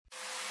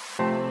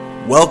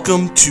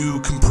Welcome to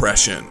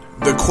Compression,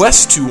 the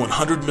quest to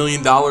 $100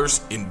 million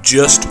in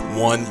just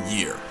 1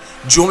 year.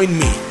 Join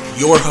me,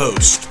 your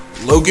host,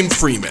 Logan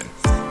Freeman,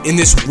 in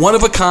this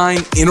one-of-a-kind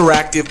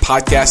interactive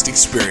podcast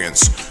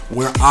experience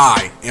where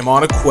I am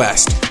on a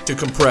quest to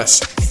compress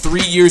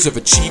 3 years of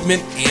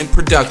achievement and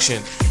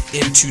production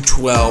into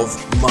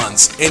 12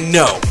 months. And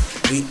no,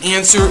 the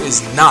answer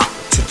is not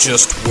to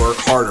just work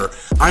harder.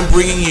 I'm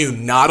bringing you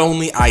not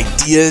only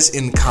ideas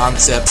and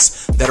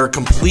concepts that are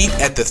complete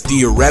at the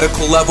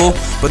theoretical level,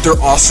 but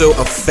they're also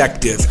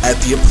effective at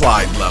the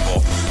applied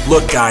level.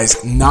 Look,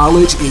 guys,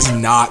 knowledge is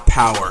not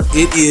power.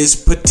 It is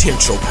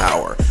potential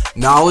power.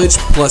 Knowledge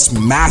plus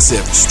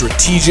massive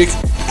strategic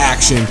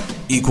action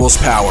equals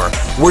power.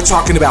 We're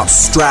talking about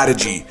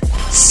strategy,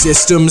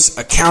 systems,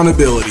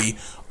 accountability,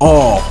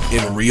 all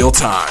in real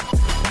time.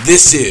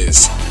 This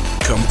is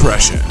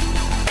Compression.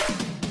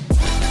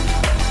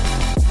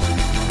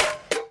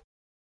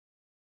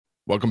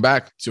 Welcome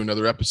back to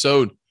another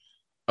episode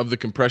of the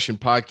Compression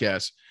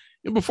Podcast.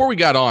 Before we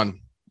got on,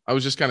 I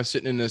was just kind of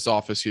sitting in this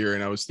office here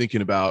and I was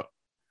thinking about,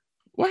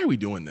 why are we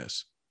doing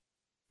this?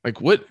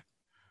 What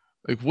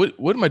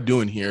am I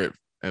doing here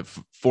at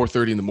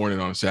 4:30 in the morning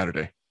on a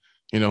Saturday?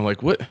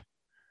 What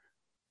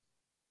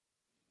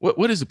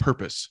is the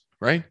purpose,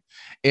 right?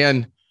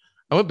 And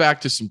I went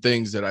back to some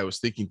things that I was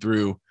thinking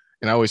through,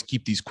 and I always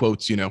keep these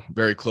quotes,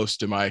 very close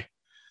to my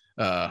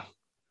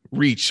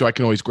reach, so I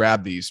can always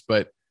grab these.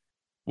 But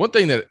one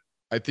thing that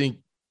I think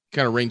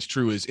kind of rings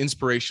true is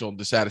inspirational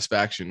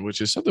dissatisfaction,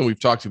 which is something we've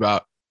talked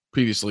about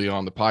previously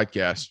on the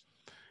podcast.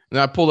 And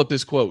I pulled up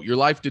this quote: "Your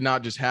life did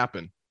not just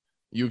happen.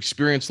 You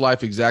experienced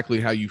life exactly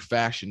how you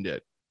fashioned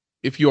it.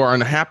 If you are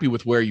unhappy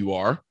with where you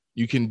are,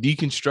 you can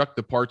deconstruct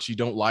the parts you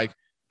don't like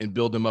and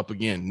build them up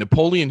again."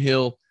 Napoleon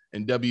Hill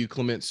and W.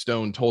 Clement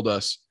Stone told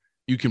us,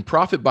 "You can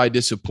profit by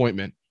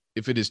disappointment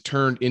if it is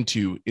turned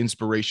into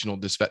inspirational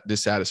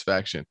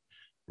dissatisfaction.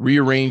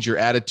 Rearrange your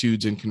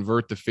attitudes and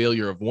convert the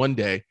failure of one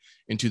day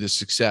into the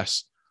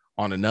success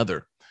on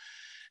another."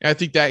 And I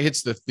think that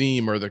hits the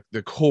theme or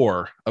the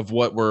core of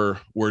what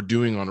we're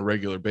doing on a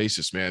regular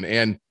basis, man.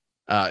 And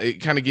it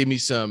kind of gave me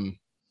some,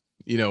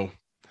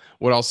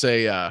 what I'll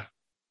say,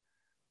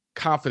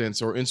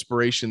 confidence or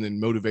inspiration and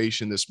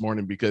motivation this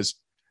morning, because,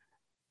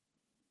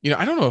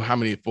 I don't know how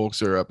many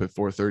folks are up at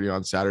 4:30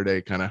 on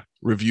Saturday, kind of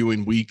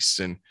reviewing weeks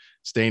and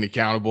staying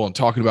accountable and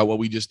talking about what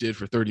we just did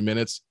for 30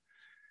 minutes.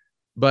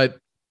 But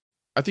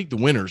I think the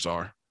winners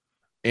are.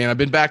 And I've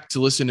been back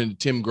to listening to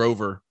Tim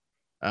Grover.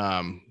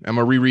 I'm going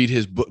to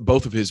reread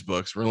both of his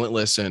books,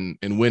 Relentless and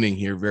Winning,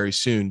 here very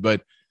soon.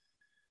 But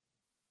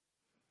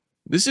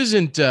this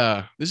isn't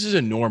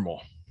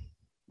normal.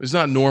 It's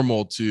not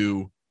normal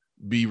to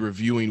be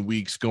reviewing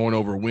weeks, going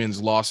over wins,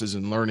 losses,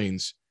 and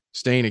learnings,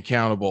 staying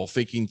accountable,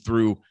 thinking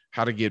through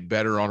how to get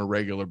better on a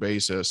regular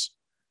basis.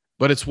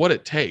 But it's what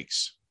it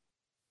takes.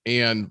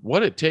 And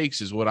what it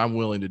takes is what I'm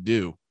willing to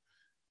do.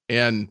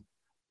 And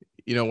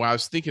when I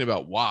was thinking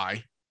about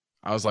why,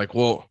 I was like,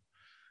 well,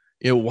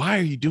 why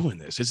are you doing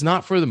this? It's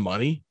not for the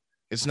money.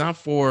 It's not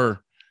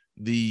for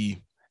the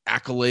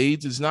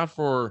accolades. It's not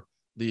for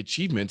the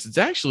achievements. It's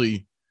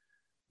actually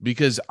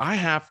because I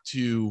have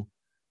to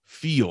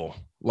feel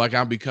like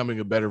I'm becoming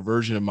a better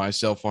version of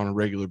myself on a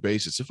regular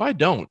basis. If I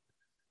don't,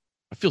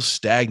 I feel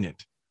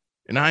stagnant,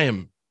 and I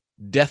am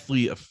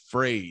deathly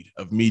afraid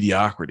of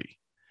mediocrity.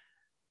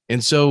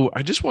 And so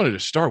I just wanted to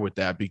start with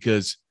that,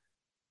 because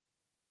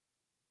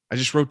I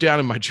just wrote down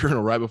in my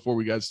journal right before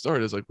we got started.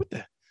 I was like, what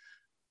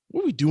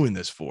are we doing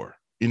this for?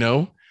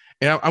 And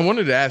I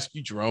wanted to ask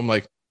you, Jerome,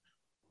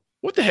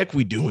 what the heck are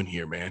we doing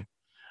here, man?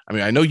 I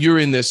mean, I know you're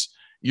in this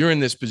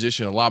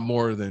position a lot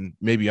more than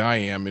maybe I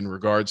am in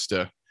regards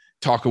to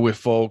talking with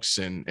folks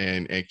and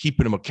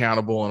keeping them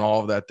accountable and all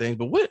of that thing.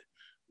 But what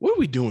are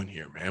we doing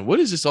here, man? What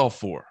is this all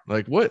for?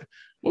 What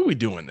are we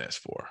doing this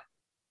for?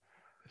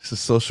 It's a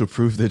social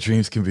proof that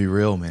dreams can be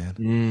real,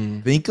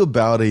 man. Think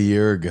about a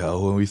year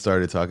ago when we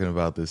started talking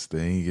about this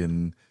thing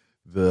and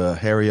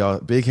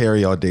the big,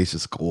 hairy,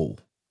 audacious goal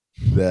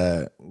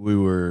that we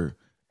were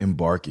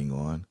embarking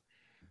on.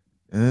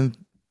 And then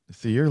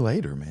it's a year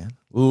later, man.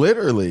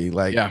 Literally,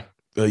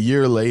 a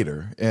year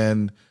later.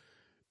 And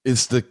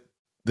it's the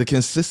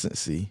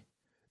consistency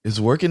is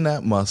working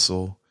that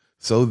muscle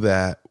so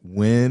that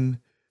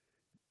when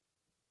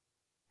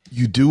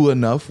you do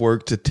enough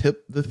work to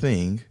tip the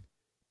thing,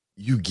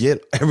 you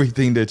get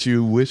everything that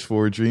you wish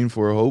for, dream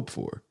for, hope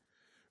for,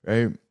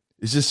 right?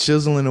 It's just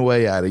chiseling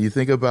away at it. You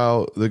think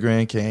about the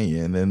Grand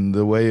Canyon and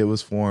the way it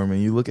was formed,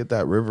 and you look at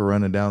that river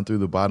running down through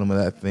the bottom of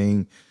that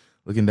thing,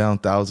 looking down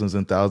thousands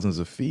and thousands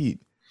of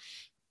feet.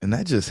 And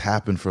that just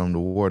happened from the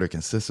water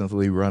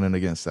consistently running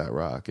against that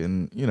rock.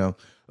 And,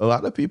 a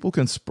lot of people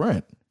can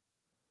sprint,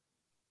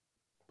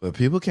 but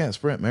people can't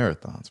sprint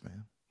marathons,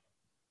 man.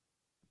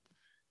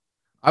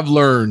 I've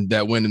learned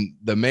that when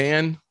the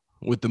man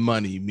with the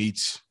money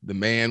meets the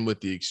man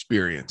with the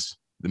experience,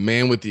 the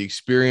man with the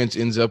experience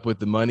ends up with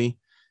the money,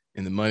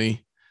 and the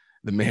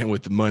man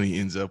with the money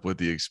ends up with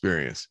the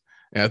experience.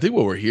 And I think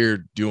what we're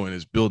here doing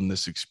is building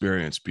this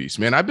experience piece.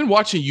 Man, I've been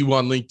watching you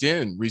on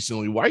LinkedIn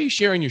recently. Why are you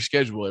sharing your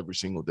schedule every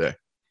single day?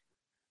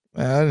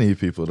 Man, I need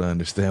people to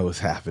understand what's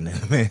happening,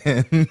 man.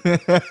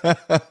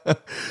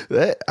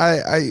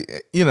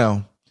 You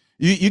know,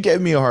 you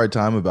gave me a hard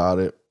time about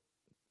it.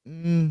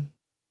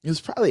 It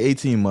was probably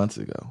 18 months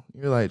ago.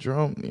 You're like,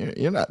 Jerome,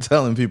 you're not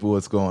telling people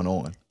what's going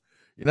on.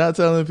 You're not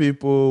telling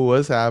people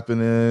what's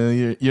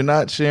happening. You're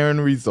not sharing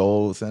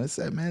results. And I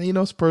said, man,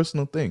 it's a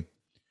personal thing.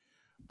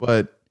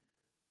 But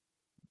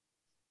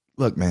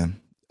look, man,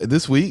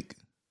 this week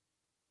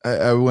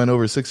I went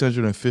over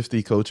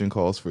 650 coaching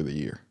calls for the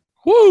year.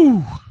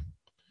 Woo!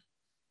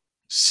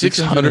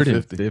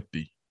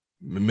 650.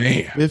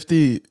 Man.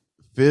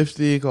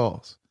 50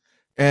 calls.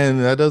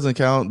 And that doesn't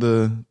count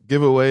the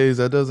giveaways.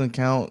 That doesn't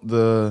count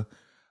the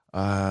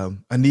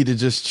I need to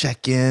just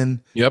check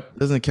in. Yep.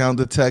 Doesn't count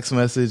the text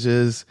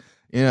messages.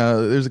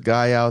 There's a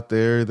guy out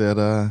there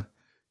that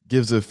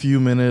gives a few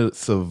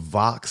minutes of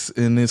Vox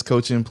in his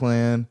coaching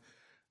plan.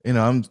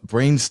 I'm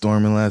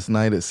brainstorming last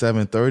night at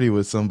 7:30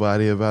 with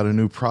somebody about a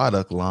new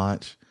product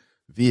launch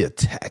via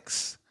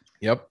text.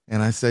 Yep.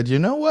 And I said, you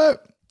know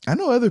what? I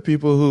know other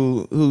people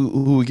who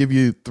will give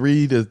you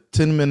 3 to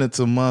 10 minutes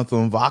a month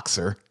on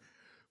Voxer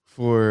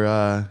for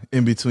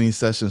in between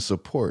session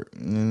support.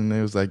 And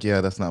it was like,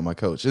 yeah, that's not my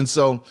coach. And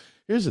so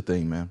here's the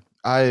thing, man.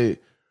 I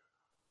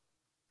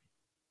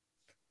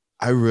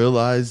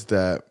realized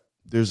that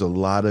there's a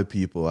lot of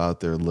people out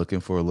there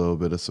looking for a little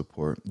bit of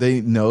support. They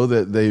know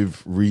that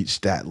they've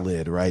reached that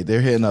lid, right?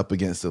 They're hitting up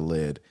against the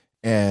lid.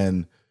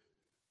 And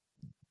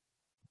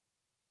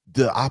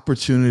the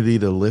opportunity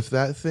to lift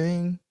that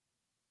thing,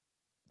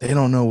 they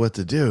don't know what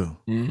to do.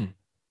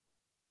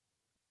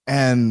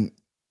 And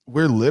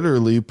we're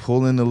literally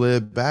pulling the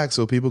lid back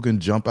so people can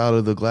jump out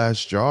of the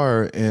glass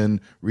jar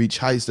and reach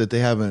heights that they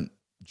haven't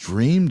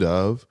dreamed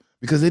of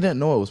because they didn't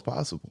know it was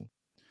possible.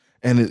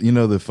 And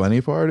the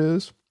funny part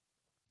is,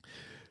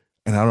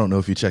 and I don't know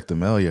if you checked the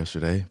mail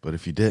yesterday, but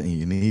if you didn't,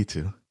 you need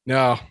to.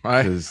 No,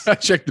 I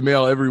check the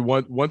mail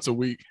once a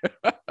week.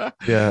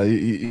 Yeah,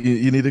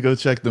 you need to go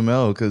check the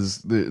mail because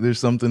there's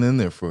something in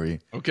there for you.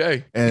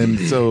 Okay. And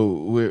so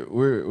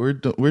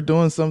we're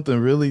doing something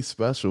really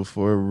special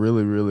for a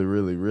really, really,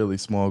 really, really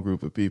small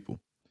group of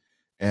people.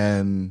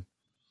 And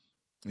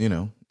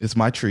it's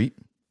my treat.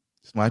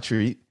 It's my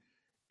treat.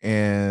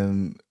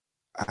 And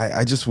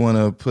I just want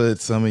to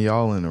put some of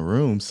y'all in a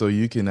room so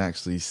you can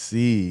actually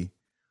see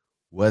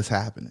what's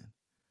happening.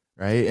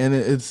 Right. And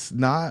it's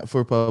not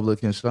for public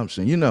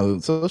consumption.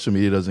 Social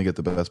media doesn't get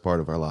the best part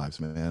of our lives,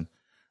 man.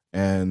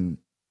 And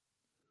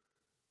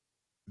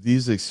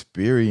these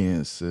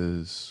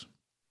experiences,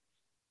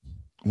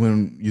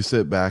 when you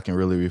sit back and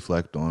really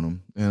reflect on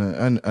them,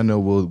 and I know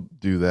we'll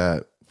do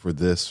that for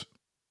this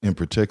in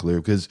particular,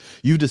 because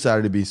you've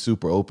decided to be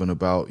super open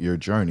about your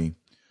journey.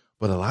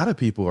 But a lot of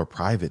people are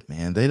private,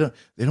 man. They don't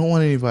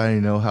want anybody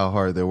to know how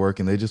hard they're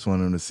working. They just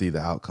want them to see the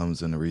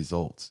outcomes and the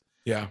results.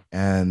 Yeah.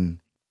 And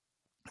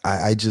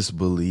I just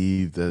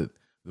believe that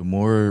the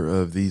more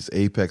of these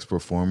apex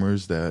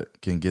performers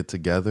that can get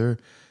together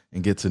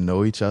and get to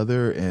know each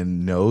other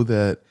and know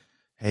that,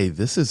 hey,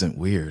 this isn't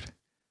weird,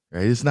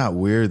 right? It's not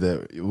weird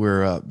that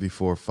we're up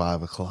before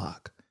 5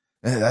 o'clock.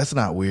 That's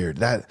not weird.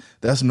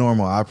 That's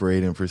normal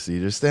operating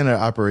procedure, standard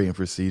operating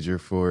procedure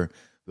for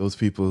those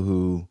people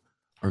who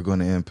are going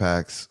to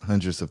impact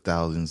hundreds of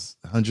thousands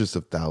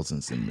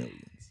and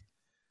millions.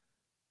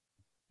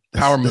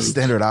 Power move.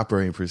 Standard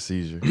operating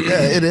procedure.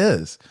 Yeah, it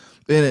is.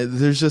 And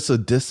there's just a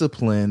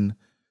discipline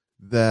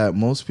that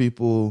most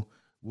people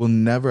will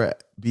never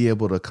be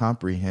able to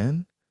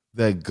comprehend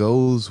that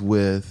goes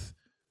with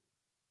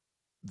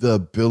the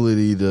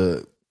ability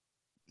to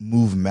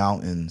move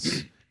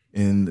mountains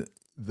in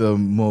the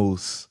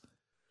most,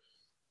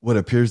 what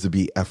appears to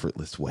be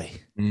effortless way.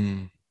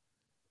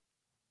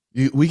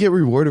 We get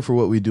rewarded for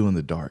what we do in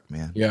the dark,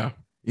 man. Yeah.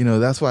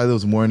 That's why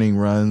those morning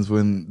runs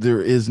when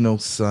there is no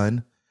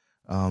sun,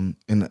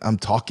 and I'm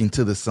talking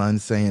to the sun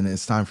saying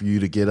it's time for you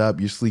to get up.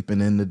 You're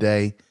sleeping in the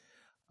day.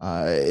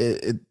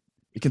 It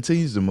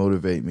continues to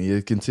motivate me.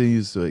 It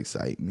continues to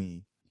excite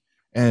me,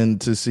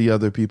 and to see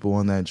other people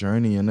on that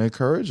journey and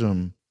encourage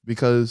them.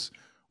 Because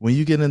when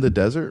you get in the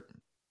desert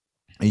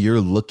and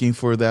you're looking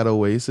for that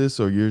oasis,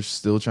 or you're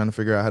still trying to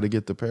figure out how to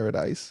get to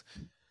paradise,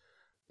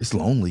 it's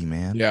lonely,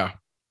 man. Yeah.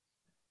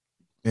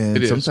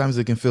 And sometimes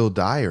it can feel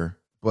dire,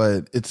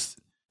 but it's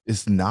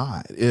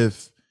not.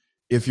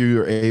 If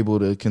you're able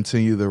to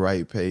continue the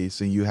right pace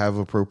and you have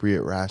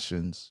appropriate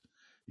rations,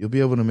 you'll be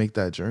able to make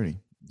that journey.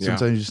 Yeah.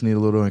 Sometimes you just need a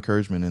little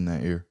encouragement in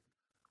that ear.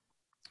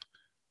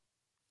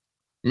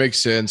 Makes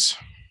sense.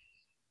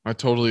 I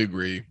totally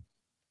agree.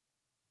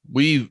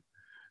 And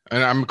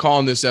I'm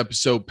calling this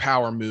episode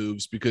Power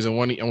Moves because I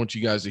want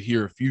you guys to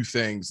hear a few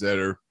things that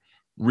are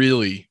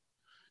really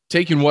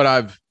taking what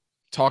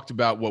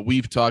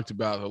we've talked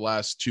about the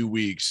last 2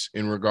 weeks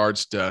in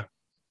regards to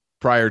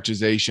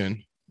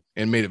prioritization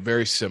and made it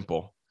very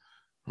simple.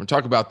 We're going to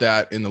talk about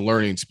that in the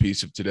learnings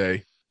piece of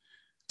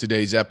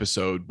today's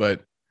episode.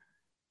 But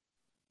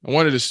I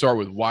wanted to start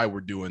with why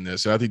we're doing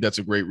this. And I think that's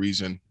a great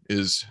reason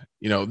is,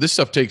 this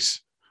stuff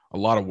takes a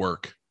lot of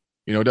work.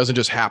 It doesn't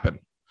just happen.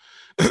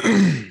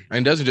 And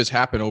it doesn't just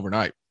happen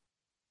overnight.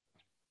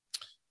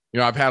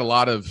 I've had a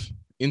lot of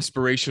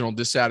inspirational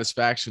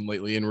dissatisfaction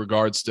lately in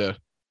regards to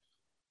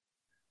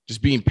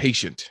just being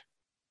patient,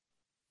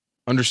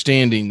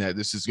 understanding that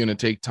this is going to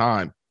take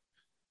time.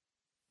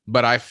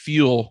 But I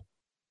feel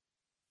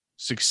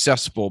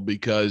successful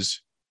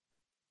because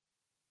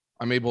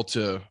I'm able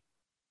to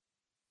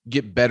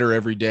get better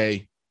every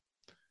day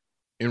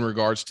in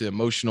regards to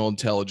emotional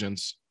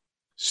intelligence,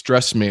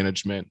 stress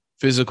management,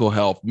 physical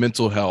health,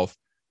 mental health,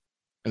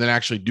 and then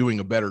actually doing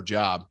a better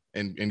job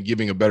and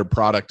giving a better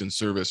product and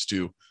service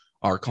to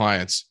our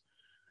clients.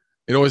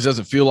 It always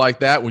doesn't feel like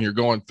that when you're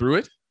going through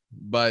it,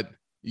 but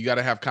you got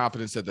to have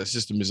confidence that the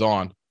system is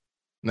on.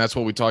 And that's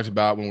what we talked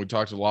about when we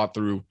talked a lot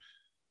through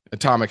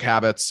Atomic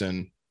Habits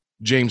and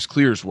James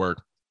Clear's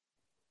work.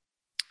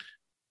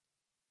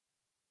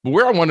 But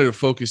where I wanted to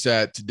focus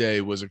at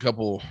today was a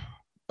couple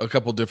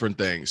different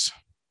things.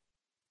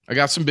 I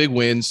got some big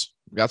wins,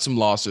 got some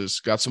losses,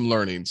 got some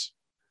learnings.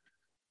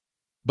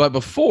 But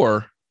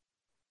before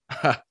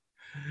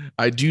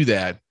I do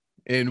that,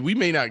 and we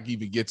may not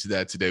even get to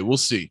that today. We'll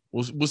see.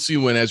 We'll see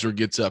when Ezra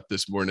gets up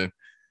this morning.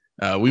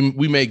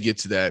 We may get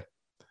to that.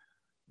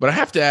 But I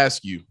have to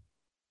ask you,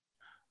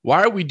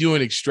 why are we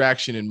doing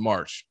extraction in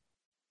March?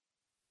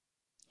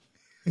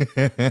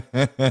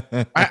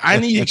 I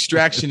need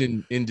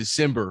extraction in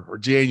December or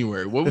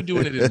January. What are we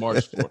doing it in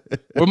March for?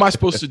 What am I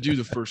supposed to do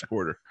the first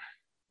quarter?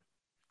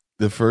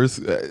 The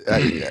first,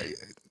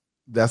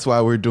 that's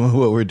why we're doing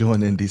what we're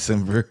doing in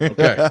December.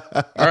 Okay.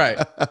 All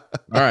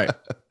right.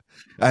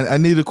 I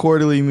need a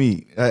quarterly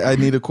meet. I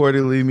need a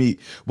quarterly meet.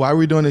 Why are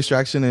we doing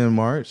extraction in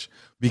March?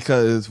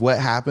 Because what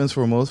happens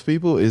for most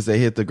people is they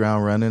hit the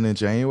ground running in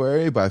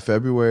January. By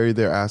February,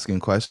 they're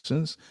asking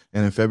questions.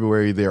 And in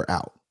February, they're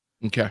out.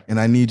 Okay. And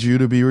I need you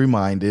to be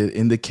reminded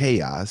in the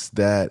chaos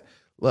that,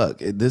 look,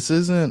 this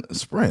isn't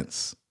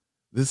sprints.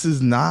 This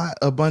is not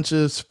a bunch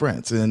of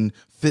sprints and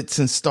fits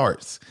and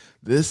starts.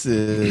 This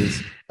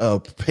is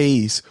a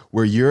pace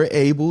where you're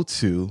able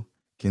to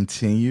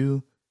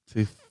continue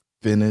to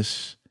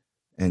finish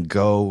and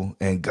go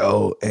and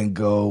go and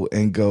go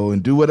and go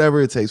and do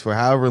whatever it takes for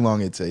however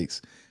long it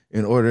takes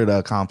in order to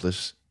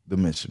accomplish the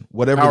mission,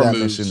 whatever Power that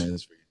moves. mission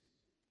is for you.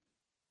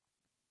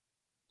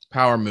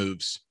 Power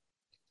moves,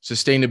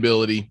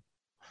 sustainability,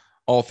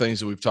 all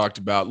things that we've talked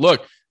about.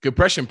 Look,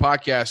 Compression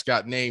Podcast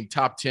got named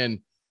top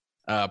 10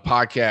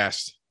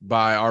 podcast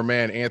by our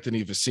man,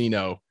 Anthony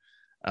Vicino,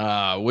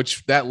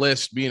 which that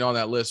list, being on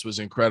that list was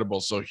incredible.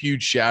 So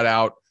huge shout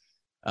out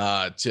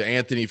to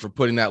Anthony for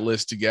putting that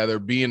list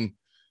together,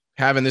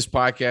 having this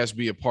podcast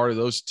be a part of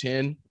those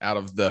 10 out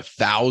of the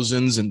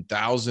thousands and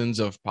thousands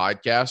of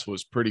podcasts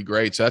was pretty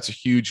great. So that's a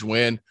huge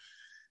win.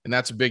 And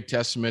that's a big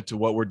testament to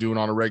what we're doing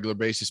on a regular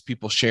basis,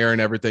 people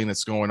sharing everything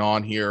that's going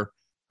on here.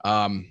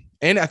 And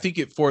I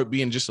think for it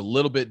being just a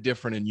little bit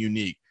different and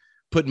unique,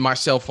 putting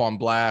myself on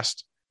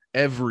blast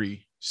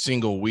every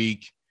single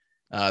week,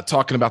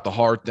 talking about the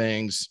hard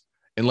things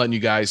and letting you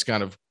guys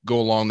kind of go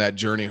along that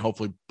journey and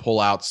hopefully pull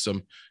out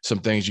some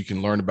things you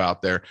can learn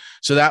about there.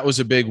 So that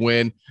was a big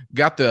win. We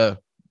got the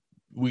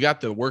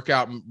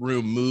workout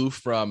room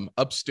moved from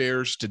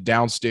upstairs to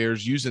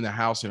downstairs, using the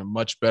house in a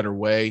much better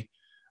way.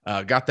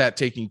 Got that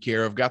taken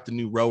care of, got the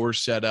new rower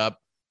set up.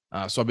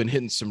 So I've been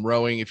hitting some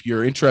rowing. If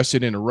you're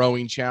interested in a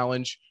rowing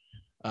challenge,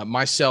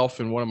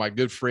 myself and one of my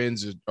good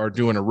friends are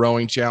doing a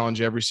rowing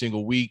challenge every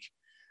single week.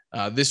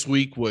 This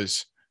week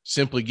was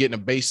simply getting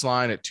a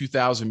baseline at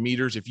 2,000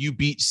 meters. If you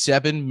beat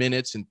 7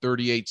 minutes and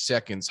 38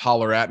 seconds,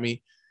 holler at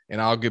me and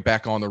I'll get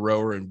back on the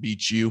rower and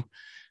beat you.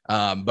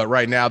 But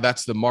right now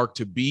that's the mark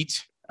to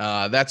beat.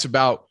 That's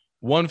about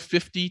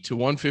 150 to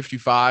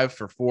 155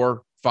 for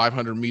 4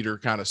 500-meter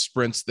kind of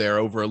sprints there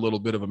over a little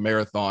bit of a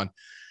marathon.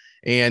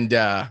 And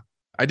I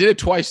did it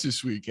twice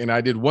this week, and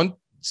I did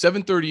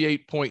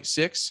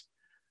 738.6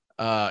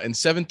 and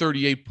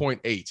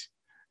 738.8.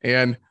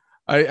 And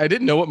I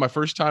didn't know what my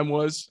first time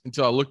was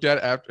until I looked at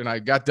it after, and I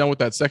got done with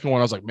that second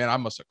one. I was like, man, I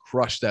must have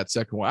crushed that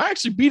second one. I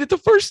actually beat it the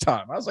first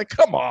time. I was like,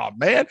 come on,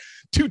 man,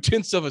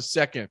 0.2 of a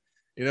second.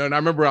 And I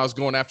remember I was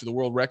going after the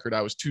world record.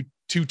 I was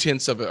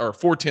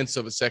 0.4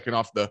 of a second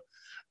off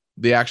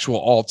the actual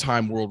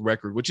all-time world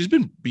record, which has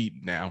been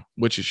beaten now,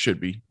 which it should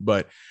be.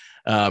 But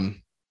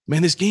man,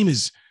 this game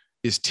is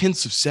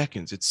tenths of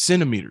seconds. It's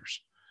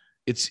centimeters.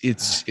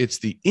 It's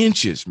the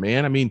inches,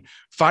 man. I mean,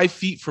 5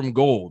 feet from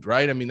gold,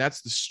 right? I mean,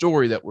 that's the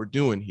story that we're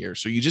doing here.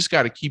 So you just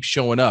got to keep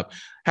showing up.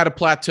 Had a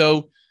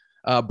plateau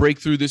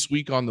breakthrough this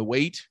week on the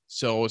weight.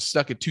 So I was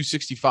stuck at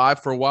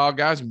 265 for a while,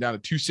 guys. I'm down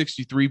to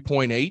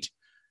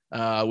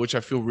 263.8, which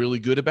I feel really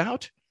good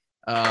about.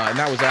 And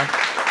that was after.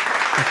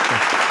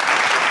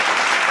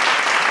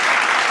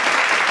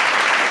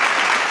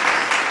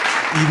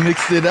 You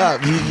mixed it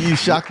up. You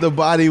shock the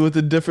body with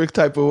a different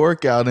type of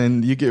workout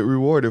and you get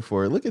rewarded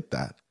for it. Look at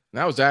that.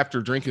 That was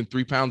after drinking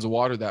 3 pounds of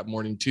water that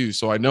morning too.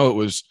 So I know it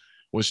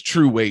was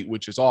true weight,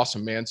 which is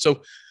awesome, man.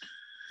 So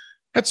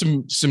Had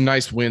some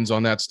nice wins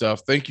on that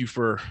stuff. Thank you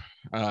for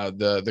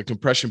the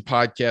compression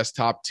podcast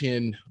top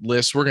 10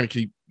 list. We're going to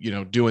keep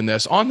doing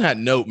this. On that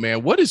note,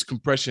 man, what does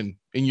compression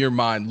in your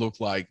mind look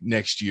like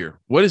next year?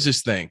 What is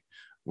this thing?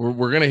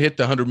 We're going to hit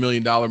the $100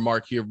 million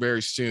mark here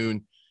very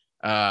soon.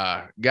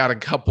 Got a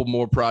couple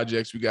more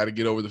projects we got to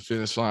get over the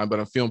finish line, but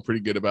I'm feeling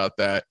pretty good about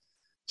that.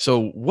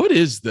 So what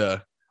is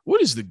the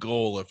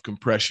goal of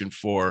compression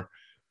for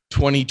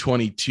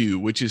 2022,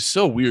 which is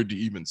so weird to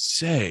even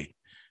say?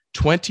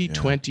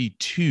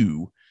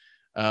 2022.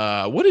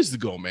 What is the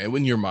goal, man?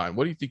 In your mind,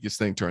 what do you think this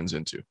thing turns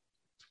into?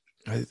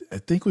 I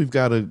think we've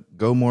got to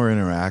go more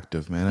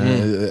interactive,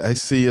 man. I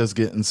see us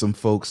getting some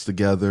folks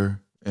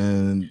together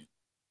and,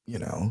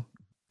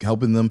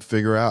 helping them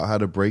figure out how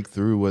to break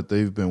through what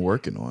they've been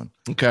working on.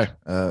 Okay.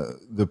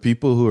 The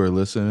people who are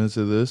listening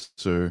to this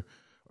are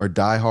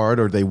diehard,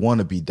 or they want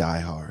to be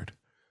diehard,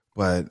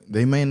 but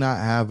they may not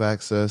have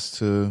access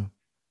to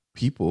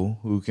people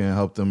who can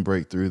help them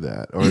break through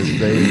that, or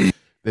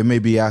they may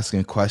be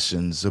asking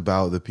questions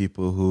about the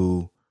people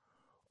who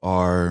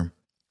are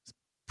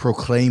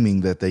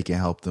proclaiming that they can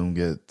help them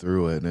get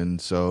through it. And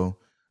so,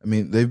 I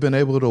mean, they've been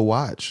able to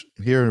watch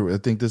here. I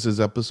think this is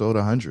episode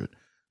 100.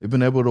 They've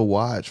been able to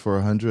watch for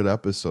 100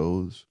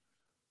 episodes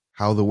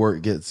how the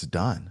work gets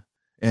done.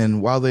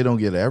 And while they don't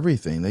get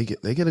everything, they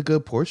get a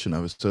good portion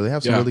of it. So they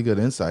have some really good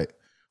insight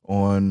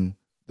on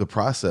the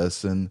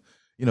process. And,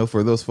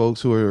 for those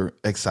folks who are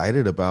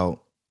excited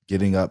about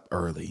getting up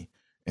early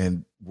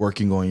and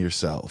working on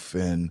yourself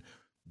and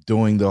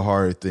doing the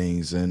hard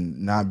things and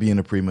not being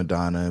a prima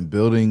donna and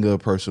building a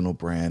personal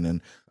brand.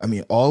 And I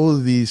mean, all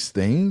of these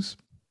things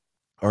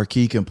are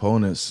key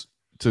components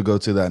to go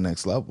to that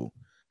next level.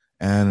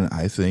 And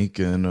I think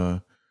in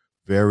a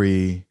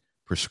very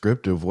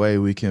prescriptive way,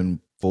 we can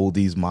fold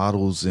these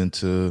models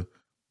into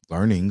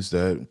learnings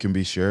that can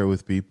be shared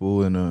with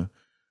people in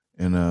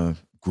a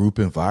group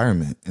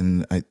environment.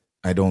 And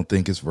I don't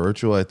think it's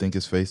virtual. I think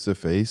it's face to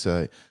face.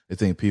 I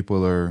think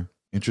people are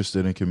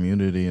interested in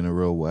community in a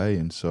real way.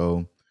 And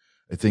so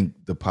I think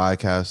the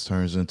podcast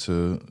turns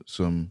into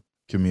some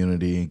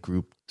community and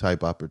group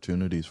type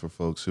opportunities for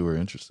folks who are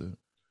interested.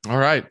 All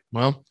right.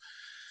 Well,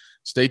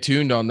 stay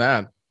tuned on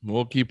that.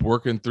 We'll keep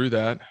working through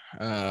that.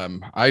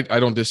 I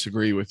don't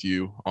disagree with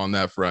you on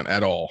that front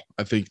at all.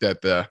 I think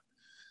that the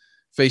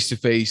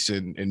face-to-face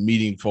and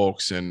meeting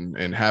folks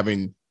and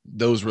having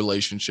those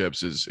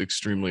relationships is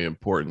extremely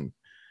important.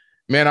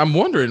 Man, I'm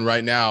wondering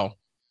right now,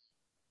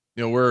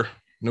 we're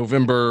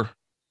November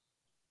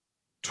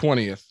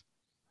 20th.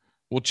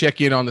 We'll check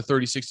in on the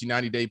 30, 60,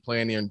 90-day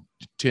plan here in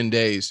 10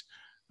 days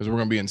because we're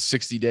going to be in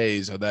 60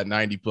 days of that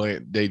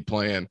 90-day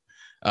plan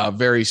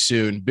very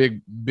soon.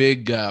 Big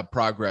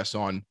progress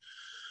on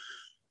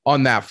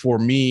that for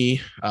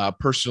me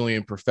personally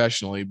and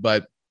professionally.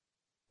 But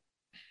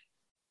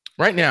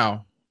right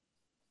now,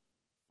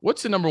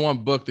 what's the number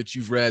one book that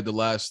you've read the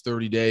last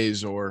 30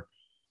 days or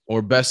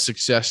best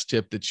success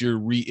tip that you're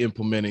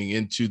re-implementing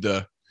into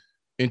the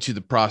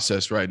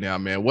process right now,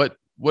 man? What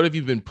have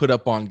you been put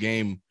up on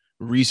game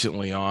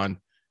recently on,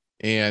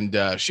 and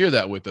share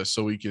that with us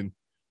so we can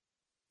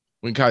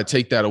kind of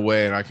take that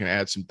away and I can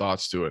add some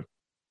thoughts to it.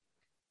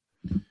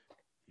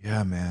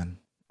 Yeah, man.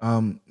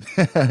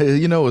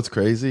 What's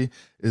crazy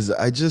is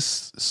I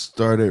just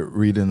started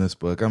reading this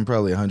book. I'm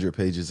probably 100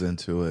 pages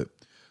into it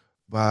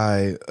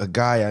by a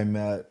guy I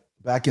met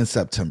back in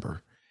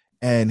September.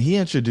 And he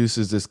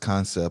introduces this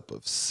concept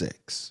of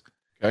six.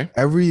 Okay.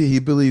 He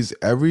believes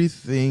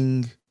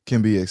everything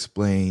can be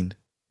explained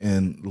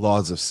in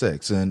laws of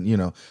six.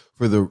 And,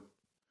 for the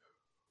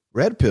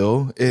red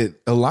pill,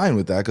 it aligned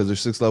with that because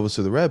there's 6 levels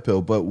to the red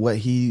pill. But what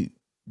he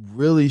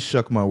really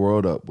shook my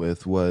world up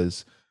with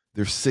was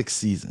there's 6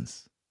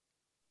 seasons.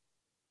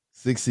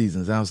 6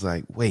 seasons. I was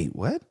like, wait,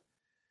 what?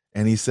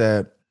 And he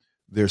said,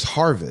 there's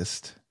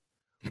harvest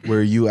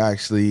where you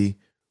actually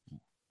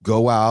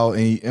go out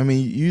and you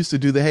used to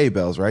do the hay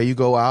bales, right? You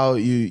go out,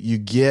 you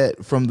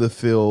get from the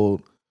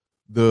field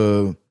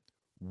the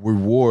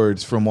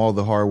rewards from all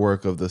the hard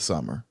work of the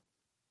summer.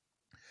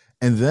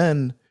 And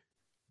then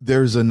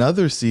there's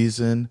another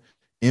season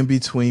in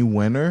between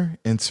winter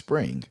and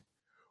spring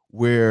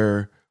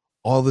where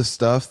all the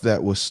stuff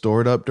that was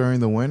stored up during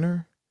the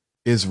winter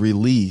is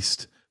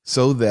released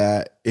so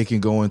that it can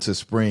go into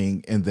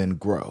spring and then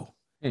grow.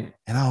 And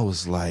I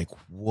was like,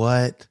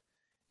 what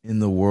in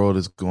the world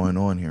is going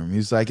on here? And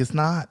he's like, it's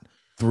not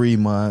 3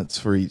 months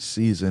for each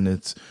season.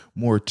 It's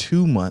more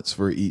 2 months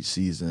for each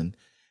season.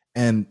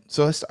 And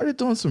so I started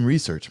doing some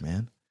research,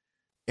 man.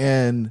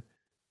 And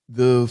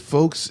the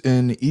folks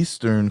in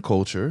Eastern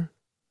culture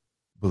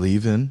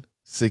believe in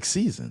 6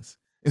 seasons.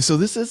 And so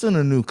this isn't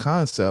a new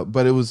concept,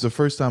 but it was the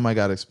first time I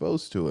got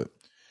exposed to it.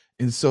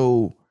 And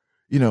so,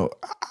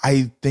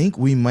 I think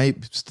we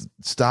might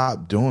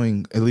stop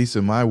doing, at least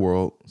in my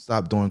world,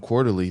 stop doing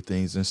quarterly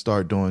things and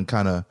start doing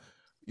kind of,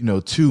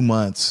 2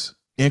 months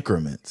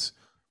increments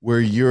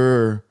where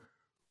you're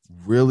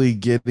really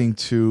getting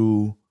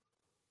to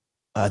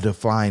a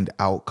defined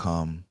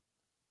outcome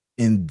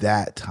in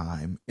that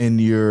time.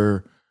 And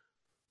you're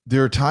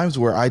there are times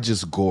where I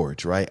just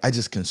gorge, right? I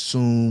just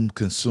consume.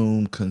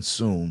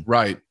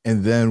 Right.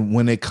 And then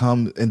when it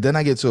comes, and then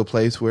I get to a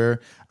place where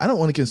I don't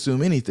want to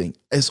consume anything.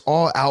 It's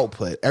all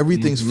output.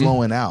 Everything's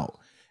flowing out.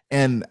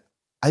 And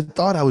I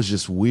thought I was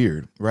just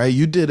weird, right?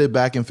 You did it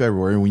back in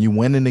February when you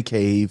went in the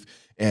cave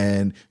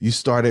and you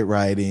started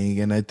writing.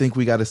 And I think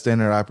we got a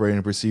standard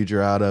operating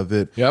procedure out of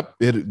it. Yep.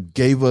 It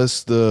gave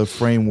us the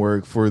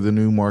framework for the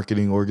new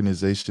marketing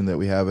organization that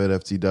we have at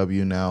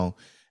FTW now.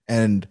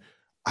 And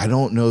I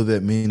don't know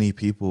that many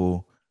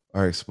people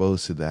are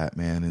exposed to that,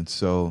 man. And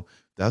so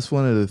that's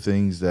one of the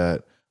things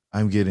that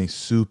I'm getting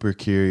super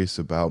curious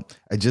about.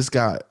 I just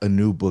got a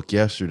new book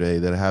yesterday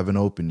that I haven't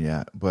opened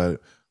yet,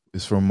 but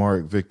it's from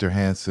Mark Victor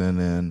Hansen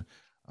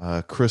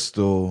and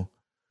Crystal.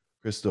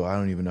 I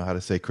don't even know how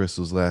to say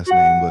Crystal's last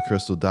name, but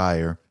Crystal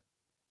Dyer.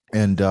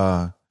 And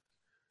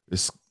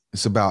it's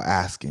about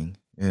asking.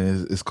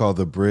 And it's called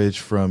The Bridge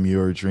from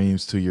Your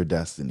Dreams to Your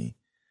Destiny.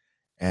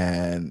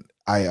 And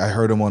I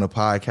heard him on a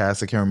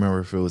podcast. I can't remember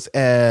if it was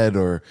Ed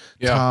or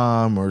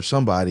Tom or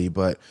somebody,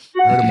 but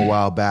I heard him a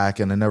while back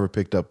and I never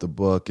picked up the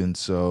book. And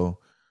so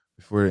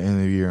before the end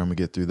of the year, I'm gonna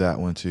get through that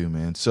one too,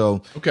 man.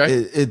 So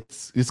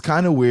it's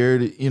kind of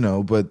weird, you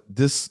know, but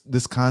this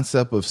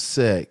concept of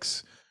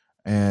sex,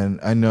 and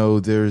I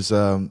know there's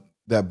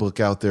that book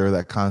out there,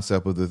 that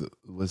concept of the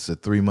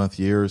 3-month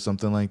year or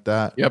something like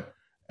that. Yep.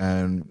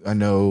 And I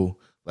know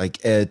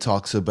like Ed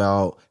talks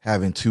about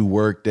having 2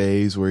 work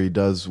days where he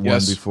does one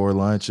before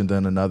lunch and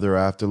then another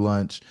after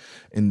lunch.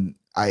 And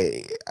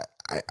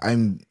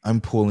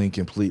I'm pulling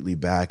completely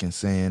back and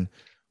saying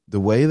the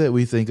way that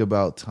we think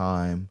about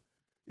time,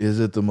 is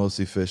it the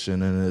most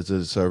efficient, and is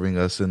it serving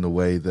us in the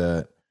way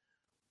that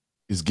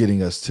is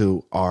getting us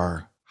to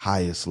our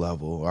highest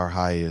level, our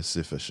highest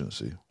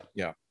efficiency?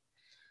 Yeah.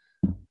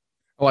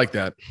 I like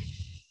that.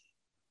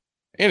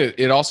 And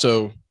it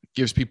also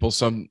gives people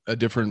a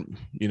different,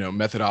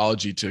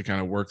 methodology to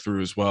kind of work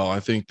through as well. I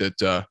think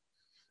that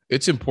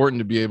it's important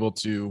to be able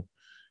to,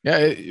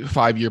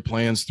 5-year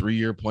plans,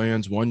 3-year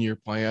plans, 1-year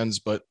plans,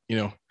 but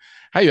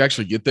how you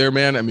actually get there,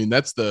 man. I mean,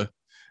 that's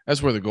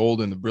where the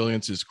gold and the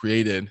brilliance is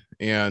created,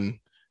 and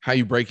how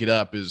you break it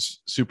up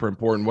is super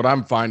important. What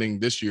I'm finding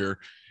this year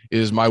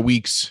is my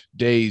weeks,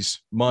 days,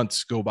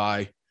 months go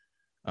by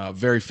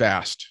very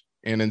fast.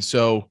 And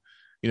so,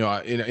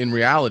 in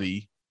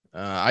reality,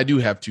 I do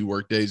have 2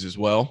 work days as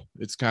well.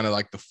 It's kind of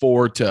like the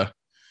 4 to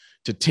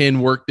 10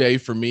 work day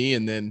for me.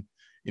 And then,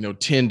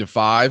 10 to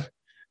 5. And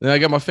then I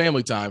got my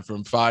family time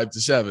from 5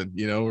 to 7,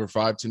 or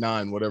 5 to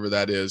 9, whatever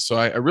that is. So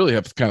I really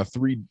have kind of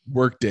 3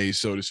 work days,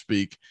 so to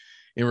speak,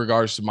 in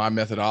regards to my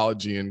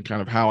methodology and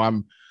kind of how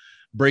I'm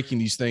breaking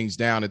these things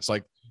down. It's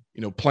like,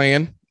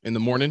 plan in the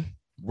morning,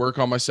 work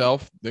on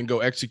myself, then go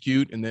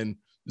execute, and then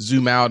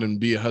zoom out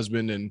and be a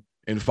husband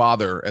and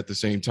father at the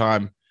same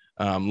time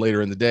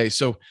later in the day.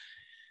 So,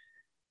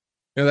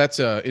 that's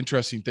an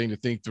interesting thing to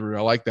think through.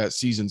 I like that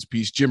seasons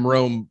piece. Jim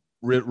Rome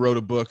wrote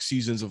a book,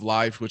 Seasons of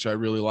Life, which I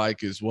really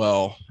like as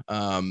well.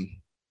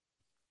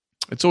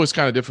 It's always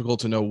kind of difficult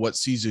to know what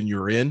season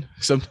you're in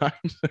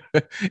sometimes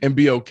and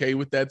be okay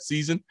with that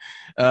season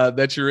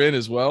that you're in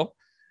as well.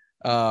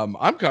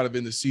 I'm kind of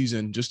in the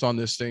season, just on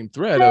this same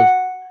thread, of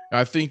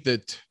I think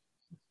that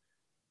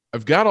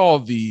I've got all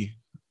the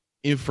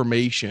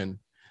information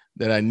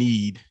that I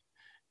need.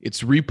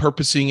 It's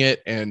repurposing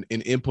it and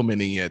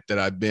implementing it that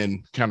I've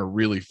been kind of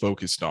really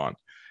focused on.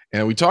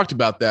 And we talked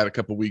about that a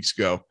couple of weeks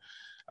ago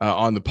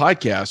on the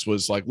podcast.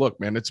 Was like, look,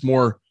 man, it's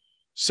more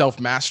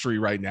self-mastery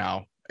right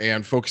now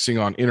and focusing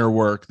on inner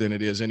work than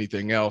it is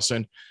anything else.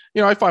 And,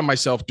 I find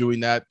myself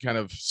doing that kind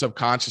of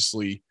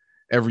subconsciously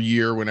every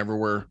year whenever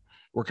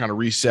we're kind of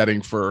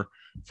resetting for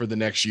the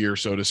next year,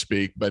 so to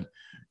speak. But,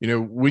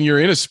 when you're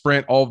in a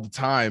sprint all the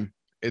time,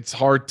 it's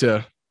hard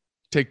to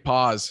take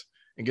pause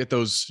and get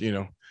those,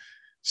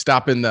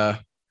 stop in the,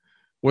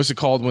 what's it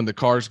called when the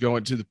car's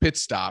going to the pit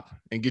stop,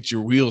 and get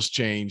your wheels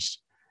changed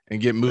and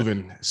get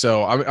moving.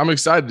 So I'm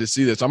excited to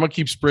see this. I'm going to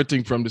keep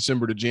sprinting from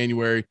December to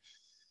January,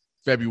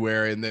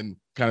 February, and then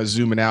kind of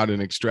zooming out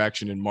in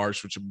extraction in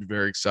March, which will be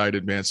very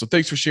excited, man. So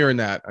thanks for sharing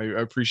that. I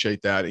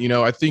appreciate that.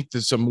 I think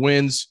there's some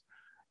wins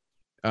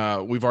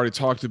we've already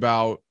talked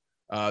about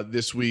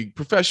this week.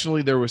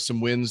 Professionally, there was some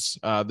wins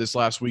this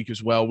last week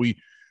as well. We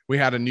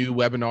had a new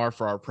webinar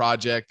for our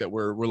project that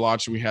we're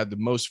launching. We had the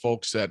most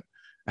folks that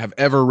have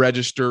ever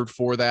registered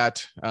for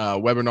that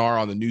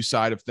webinar on the new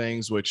side of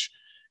things, which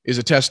is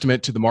a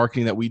testament to the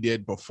marketing that we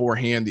did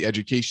beforehand. The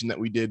education that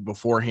we did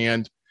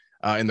beforehand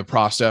in the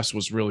process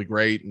was really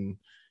great. And,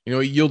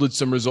 it yielded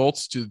some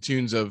results to the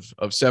tunes of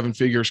 7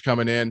 figures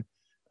coming in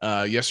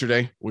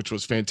yesterday, which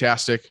was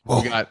fantastic.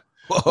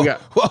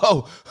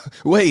 Whoa.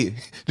 Wait,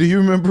 do you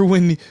remember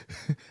when,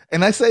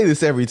 and I say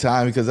this every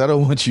time because I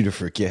don't want you to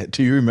forget.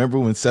 Do you remember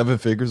when 7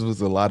 figures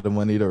was a lot of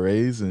money to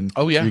raise, and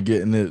you're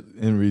getting it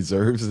in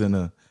reserves in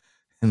a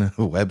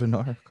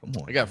webinar? Come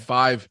on. I got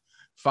five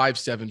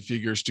 7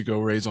 figures to go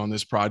raise on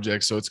this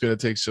project. So it's going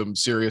to take some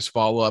serious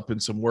follow-up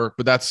and some work,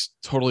 but that's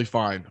totally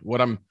fine. What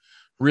I'm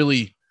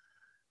really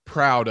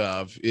proud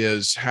of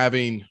is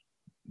having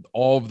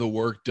all of the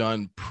work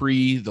done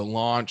pre the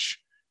launch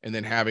and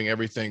then having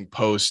everything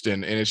post.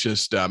 And it's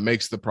just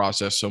makes the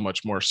process so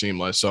much more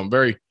seamless. So I'm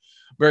very,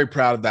 very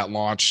proud of that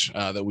launch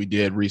that we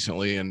did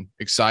recently and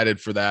excited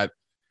for that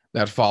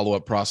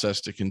follow-up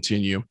process to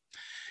continue.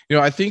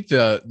 I think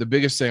the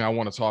biggest thing I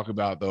want to talk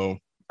about though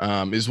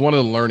is one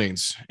of the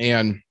learnings.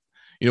 And,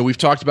 we've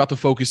talked about the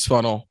focus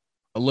funnel,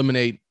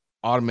 eliminate,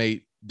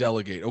 automate,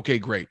 delegate. Okay,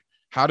 great.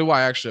 How do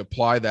I actually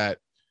apply that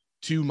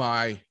to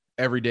my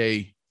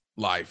everyday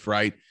life,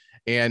 right?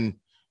 And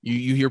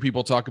you hear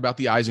people talk about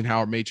the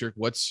Eisenhower matrix.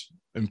 What's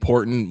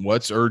important?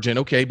 What's urgent?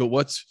 Okay, but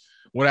what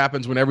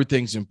happens when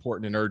everything's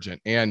important and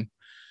urgent? And,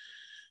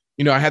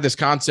 I had this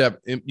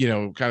concept,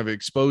 kind of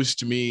exposed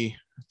to me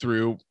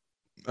through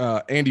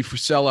Andy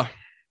Frisella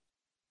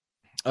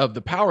of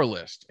the Power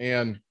List.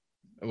 And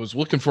I was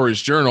looking for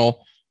his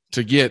journal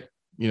to get,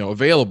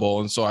 available.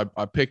 And so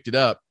I picked it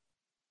up.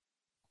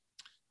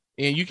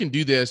 And you can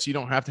do this. You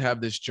don't have to have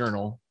this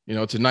journal.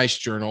 It's a nice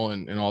journal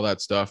and all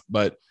that stuff.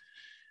 But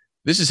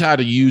this is how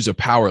to use a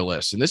power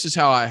list. And this is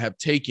how I have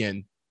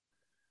taken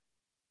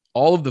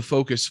all of the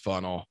focus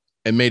funnel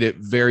and made it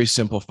very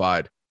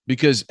simplified.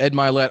 Because Ed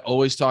Mylett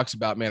always talks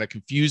about, man, a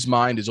confused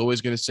mind is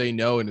always going to say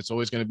no, and it's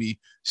always going to be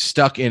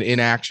stuck in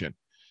inaction.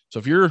 So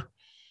if you're,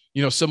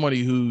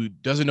 somebody who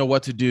doesn't know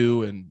what to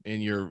do and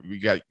you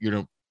got,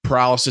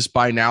 paralysis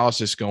by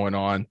analysis going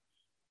on,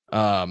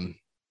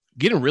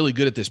 getting really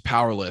good at this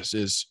power list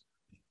is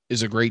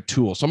a great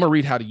tool. So I'm going to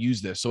read how to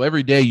use this. So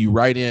every day you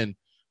write in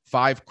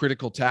 5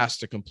 critical tasks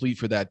to complete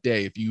for that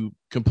day. If you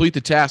complete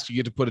the task, you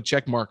get to put a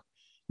check mark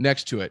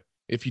next to it.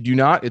 If you do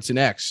not, it's an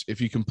X.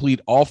 If you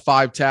complete all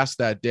 5 tasks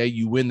that day,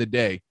 you win the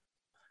day,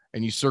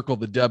 and you circle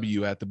the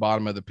W at the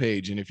bottom of the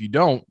page. And if you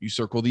don't, you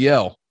circle the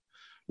L.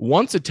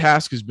 Once a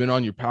task has been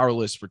on your power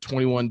list for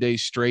 21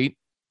 days straight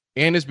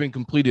and has been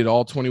completed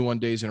all 21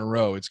 days in a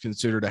row, it's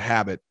considered a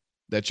habit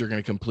that you're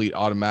going to complete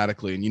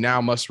automatically. And you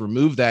now must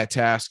remove that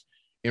task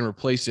and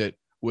replace it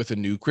with a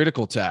new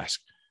critical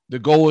task. The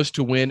goal is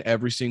to win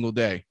every single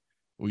day.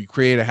 When you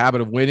create a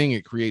habit of winning,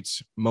 it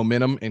creates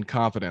momentum and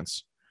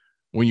confidence.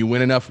 When you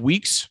win enough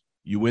weeks,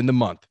 you win the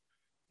month.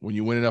 When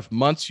you win enough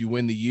months, you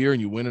win the year,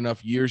 and you win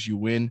enough years, you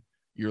win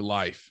your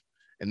life.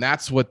 And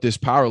that's what this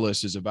power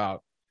list is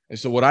about. And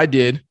so what I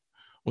did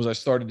was I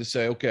started to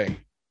say, okay,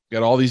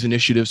 got all these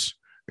initiatives,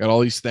 got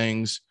all these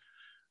things.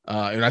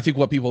 And I think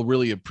what people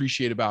really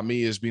appreciate about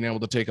me is being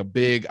able to take a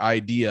big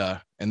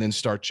idea and then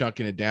start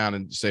chunking it down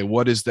and say,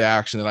 what is the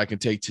action that I can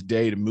take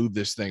today to move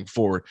this thing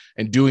forward,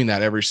 and doing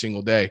that every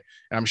single day.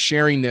 And I'm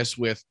sharing this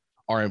with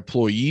our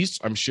employees.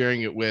 I'm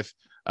sharing it with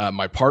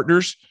my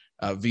partners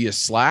via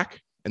Slack.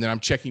 And then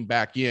I'm checking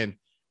back in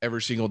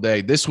every single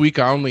day. This week,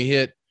 I only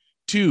hit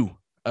 2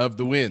 of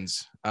the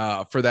wins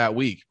for that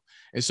week.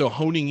 And so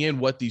honing in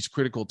what these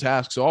critical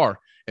tasks are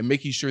and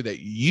making sure that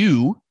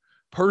you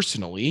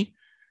personally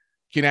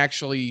can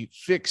actually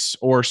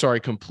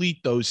complete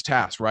those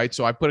tasks, right?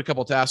 So I put a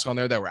couple of tasks on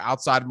there that were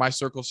outside of my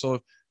circle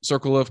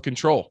of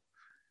control.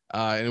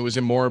 And it was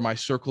in more of my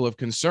circle of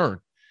concern.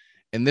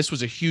 And this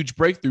was a huge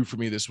breakthrough for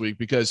me this week,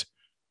 because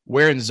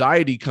where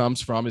anxiety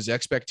comes from is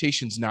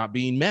expectations not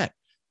being met.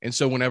 And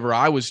so whenever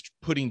I was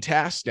putting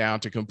tasks down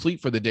to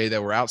complete for the day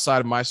that were outside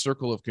of my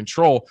circle of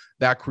control,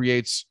 that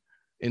creates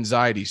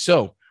anxiety.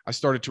 So I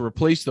started to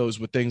replace those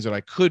with things that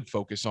I could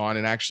focus on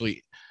and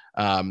actually,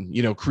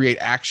 create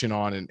action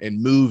on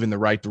and move in the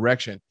right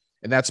direction.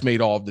 And that's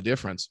made all of the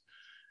difference.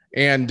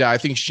 And I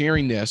think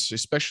sharing this,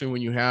 especially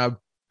when you have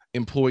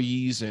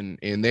employees and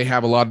they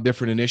have a lot of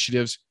different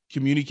initiatives,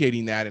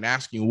 communicating that and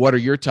asking, what are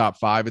your top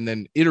 5, and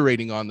then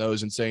iterating on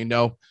those and saying,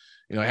 no,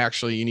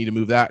 actually you need to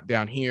move that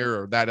down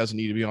here, or that doesn't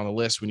need to be on the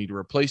list. We need to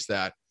replace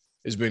that,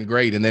 has been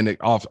great. And then it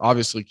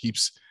obviously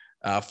keeps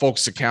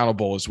folks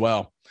accountable as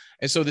well.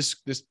 And so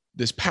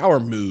this power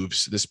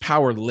moves, this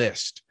power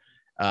list,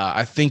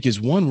 I think is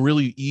one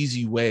really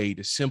easy way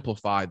to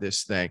simplify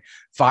this thing.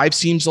 5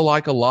 seems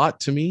like a lot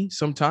to me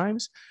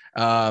sometimes,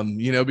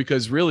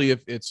 because really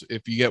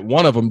if you get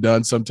one of them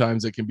done,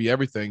 sometimes it can be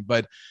everything.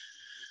 But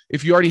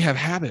if you already have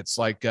habits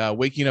like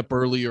waking up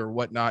early or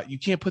whatnot, you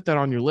can't put that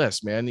on your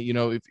list, man.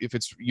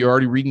 If you're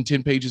already reading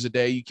 10 pages a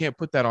day, you can't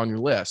put that on your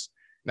list.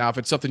 Now, if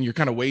it's something you're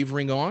kind of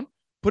wavering on,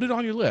 put it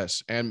on your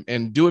list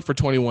and do it for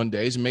 21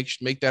 days and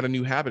make that a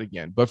new habit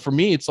again. But for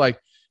me, it's like,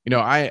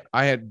 I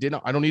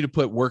don't need to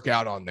put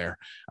workout on there.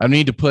 I don't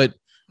need to put,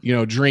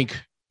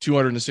 drink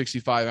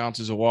 265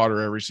 ounces of water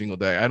every single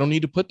day. I don't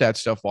need to put that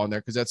stuff on there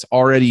because that's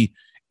already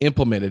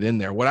implemented in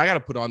there. What I got to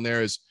put on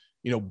there is,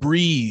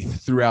 breathe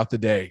throughout the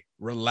day,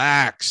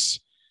 relax,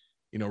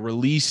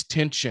 release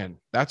tension.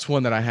 That's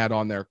one that I had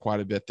on there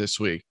quite a bit this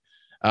week.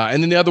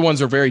 And then the other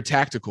ones are very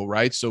tactical,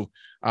 right? So,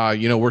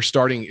 we're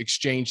starting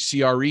Exchange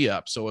CRE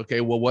up. So,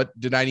 okay, well, what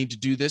did I need to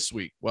do this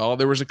week? Well,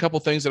 there was a couple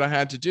things that I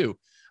had to do.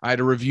 I had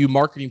to review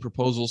marketing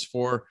proposals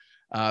for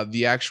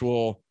the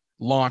actual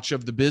launch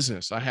of the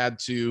business. I had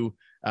to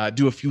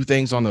do a few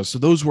things on those. So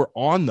those were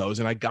on those,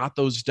 and I got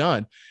those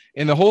done.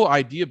 And the whole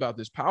idea about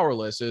this power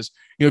list is,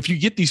 if you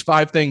get these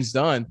 5 things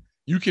done,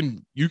 you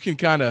can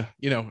kind of,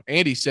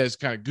 Andy says,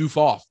 kind of goof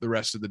off the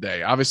rest of the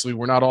day. Obviously,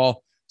 we're not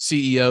all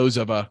CEOs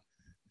of a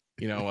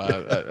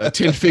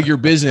 10-figure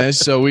business,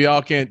 so we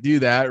all can't do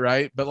that,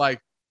 right? But like,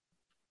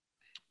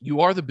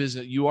 you are the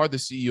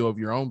CEO of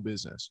your own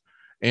business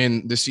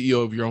and the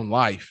CEO of your own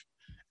life.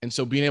 And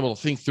so being able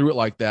to think through it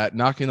like that,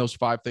 knocking those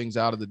 5 things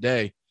out of the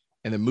day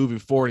and then moving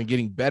forward and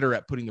getting better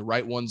at putting the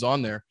right ones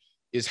on there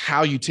is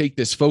how you take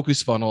this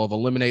focus funnel of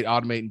eliminate,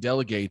 automate, and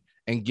delegate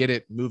and get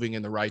it moving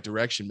in the right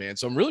direction, man.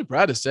 So I'm really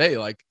proud to say,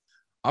 like,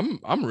 I'm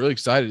really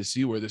excited to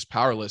see where this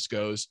power list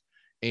goes.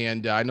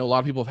 And I know a lot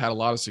of people have had a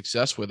lot of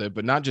success with it,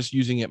 but not just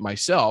using it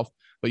myself,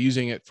 but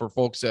using it for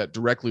folks that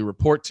directly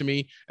report to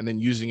me and then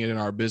using it in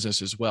our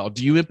business as well.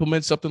 Do you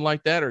implement something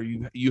like that? Or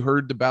you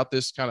heard about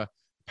this kind of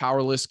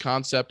power list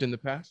concept in the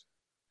past?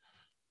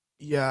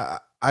 Yeah,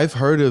 I've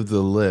heard of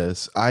the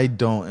list. I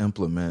don't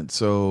implement.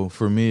 So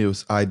for me, it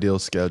was ideal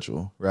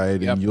schedule,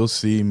 right? Yep. And you'll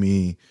see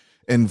me,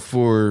 and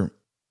for,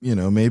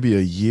 maybe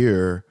a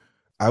year,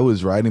 I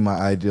was writing my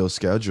ideal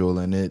schedule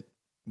and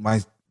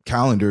my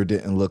calendar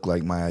didn't look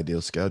like my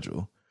ideal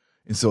schedule.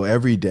 And so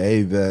every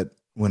day that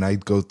when I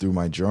go through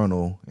my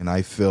journal and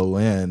I fill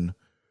in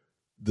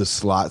the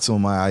slots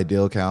on my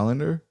ideal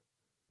calendar,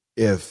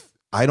 if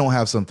I don't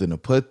have something to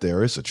put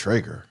there, it's a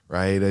trigger,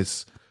 right?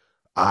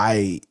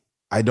 I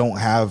don't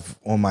have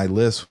on my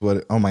list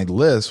what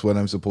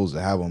I'm supposed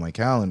to have on my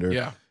calendar.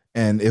 Yeah.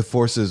 And it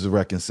forces a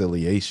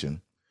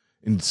reconciliation.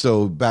 And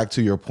so back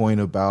to your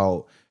point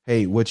about,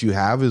 hey, what you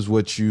have is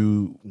what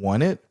you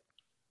wanted,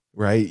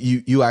 right?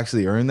 You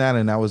actually earned that.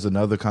 And that was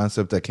another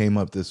concept that came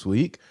up this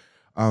week.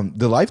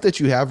 The life that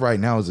you have right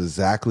now is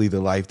exactly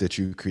the life that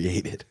you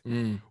created.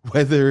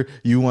 Whether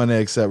you want to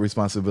accept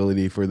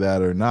responsibility for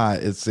that or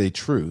not, it's a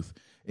truth.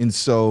 And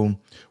so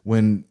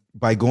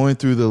by going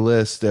through the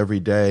list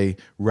every day,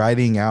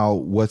 writing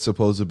out what's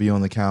supposed to be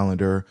on the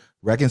calendar,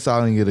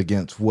 reconciling it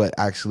against what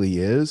actually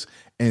is,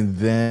 and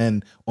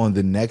then on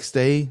the next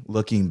day,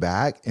 looking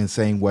back and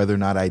saying whether or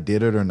not I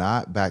did it or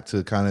not, back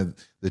to kind of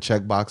the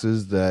check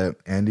boxes that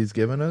Andy's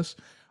given us,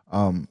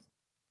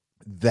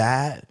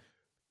 that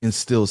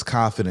instills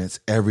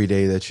confidence every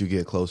day that you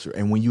get closer.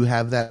 And when you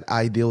have that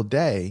ideal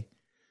day,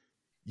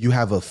 you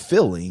have a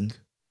feeling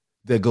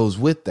that goes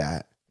with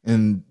that.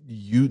 And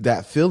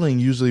that feeling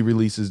usually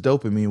releases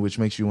dopamine, which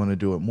makes you want to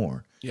do it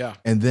more. Yeah.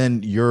 And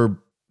then your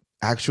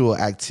actual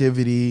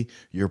activity,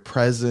 your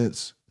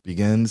presence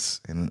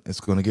begins, and it's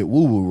going to get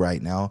woo-woo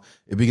right now.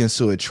 It begins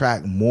to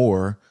attract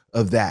more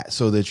of that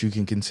so that you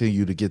can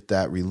continue to get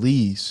that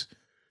release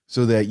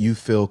so that you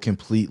feel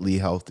completely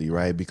healthy,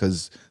 right?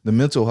 Because the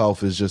mental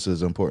health is just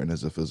as important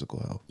as the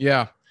physical health.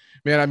 Yeah,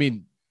 man. I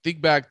mean,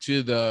 think back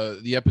to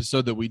the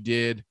episode that we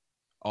did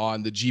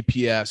on the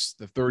GPS,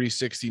 the 30,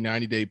 60,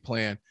 90-day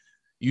plan.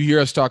 You hear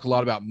us talk a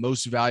lot about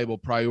most valuable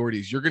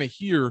priorities. You're going to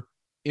hear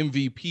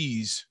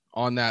MVPs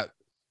on that,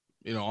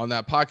 on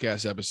that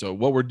podcast episode.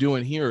 What we're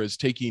doing here is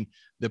taking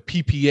the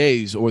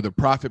PPAs, or the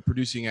profit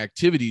producing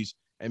activities,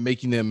 and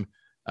making them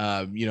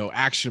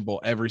actionable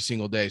every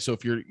single day. So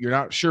if you're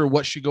not sure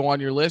what should go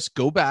on your list,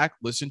 go back,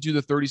 listen to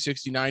the 30,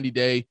 60,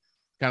 90-day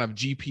kind of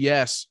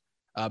GPS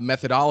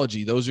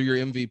methodology. Those are your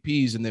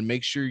MVPs. And then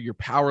make sure your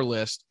power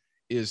list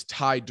is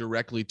tied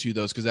directly to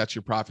those, because that's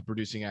your profit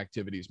producing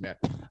activities, man.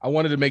 I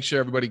wanted to make sure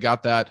everybody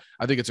got that.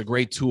 I think it's a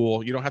great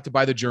tool. You don't have to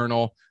buy the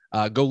journal.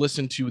 Go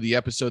listen to the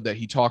episode that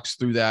he talks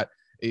through that.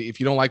 If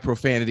you don't like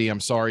profanity,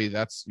 I'm sorry.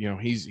 That's,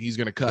 he's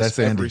going to cuss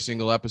every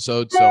single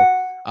episode. So,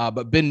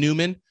 but Ben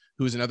Newman,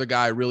 who is another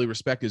guy I really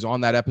respect, is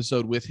on that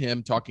episode with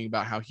him, talking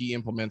about how he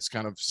implements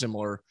kind of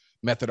similar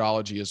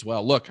methodology as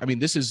well. Look, I mean,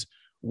 this is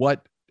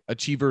what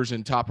achievers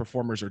and top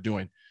performers are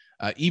doing.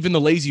 Even the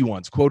lazy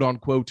ones, quote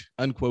unquote,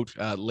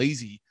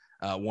 lazy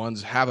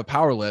ones, have a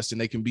power list, and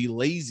they can be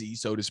lazy,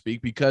 so to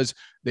speak, because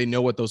they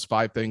know what those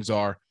 5 things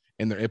are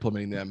and they're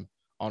implementing them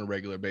on a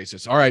regular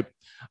basis. All right,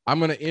 I'm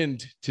going to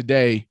end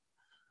today.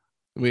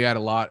 We had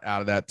a lot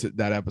out of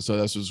that episode.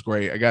 This was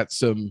great. I got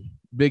some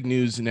big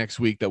news next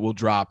week that will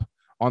drop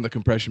on the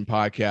Compression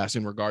Podcast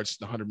in regards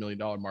to the $100 million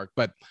mark.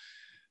 But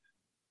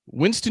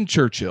Winston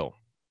Churchill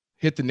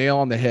hit the nail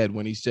on the head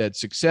when he said,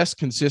 success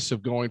consists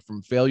of going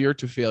from failure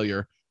to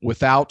failure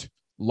without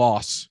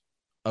loss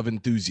of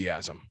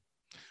enthusiasm.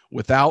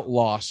 Without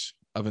loss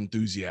of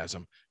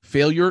enthusiasm.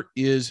 Failure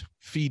is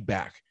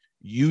feedback.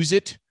 Use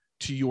it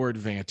to your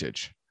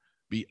advantage.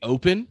 Be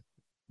open,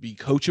 be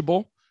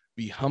coachable,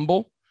 be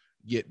humble,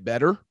 get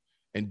better,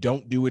 and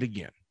don't do it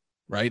again.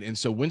 Right. And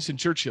so Winston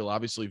Churchill,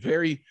 obviously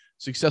very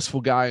successful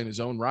guy in his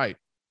own right.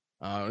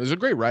 He's a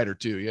great writer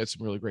too. He had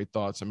some really great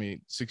thoughts. I mean,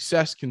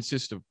 success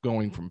consists of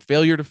going from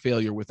failure to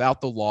failure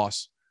without the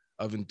loss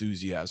of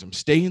enthusiasm.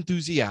 Stay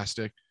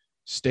enthusiastic,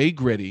 stay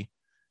gritty,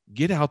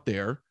 get out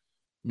there,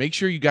 make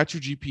sure you got your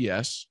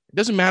GPS. It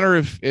doesn't matter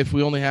if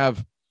we only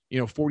have,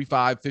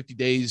 45, 50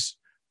 days,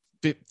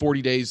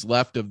 40 days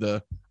left of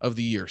the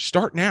year.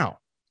 Start now.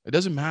 It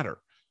doesn't matter.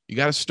 You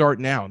got to start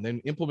now and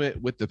then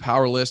implement with the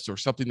power list or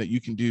something that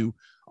you can do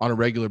on a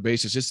regular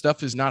basis. This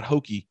stuff is not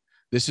hokey.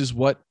 This is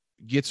what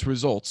gets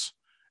results.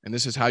 And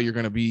this is how you're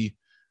going to be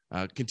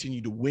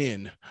continue to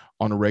win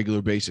on a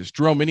regular basis.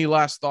 Jerome, any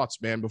last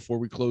thoughts, man, before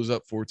we close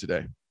up for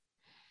today?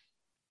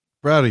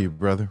 Proud of you,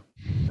 brother.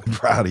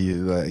 Proud of you.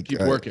 Like, keep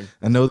working.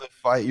 I know the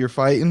fight you're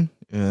fighting,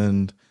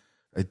 and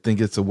I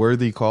think it's a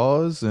worthy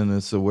cause and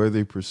it's a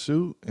worthy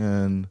pursuit,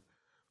 and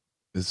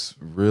it's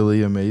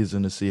really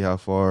amazing to see how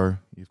far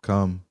you've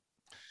come.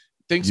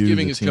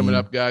 Thanksgiving is coming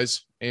up,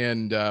 guys.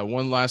 And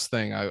one last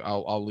thing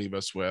I'll leave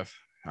us with.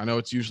 I know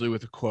it's usually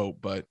with a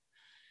quote, but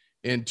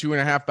in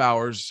 2.5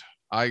 hours,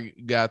 I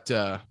got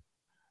to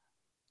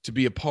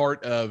be a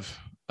part of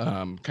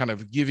kind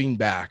of giving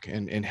back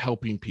and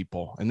helping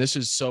people. And this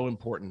is so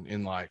important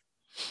in life.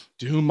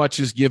 To whom much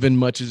is given,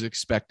 much is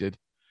expected.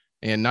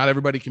 And not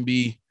everybody can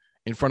be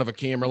in front of a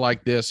camera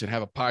like this and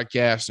have a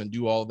podcast and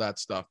do all of that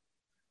stuff.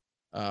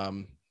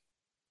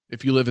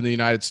 If you live in the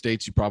United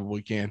States, you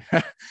probably can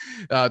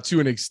to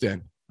an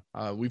extent.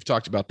 We've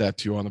talked about that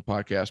too on the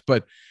podcast,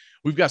 but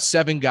we've got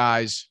 7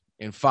 guys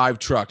and 5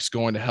 trucks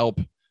going to help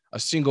a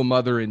single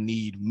mother in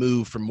need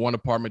move from one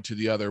apartment to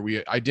the other.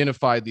 We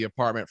identified the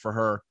apartment for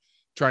her,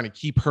 trying to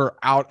keep her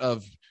out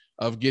of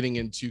getting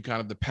into kind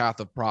of the path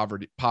of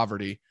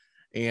poverty.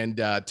 And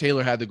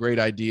Taylor had the great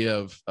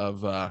idea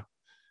of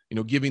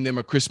giving them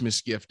a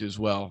Christmas gift as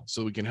well,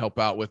 so we can help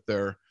out with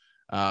their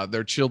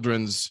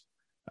children's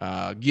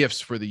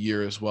gifts for the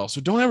year as well.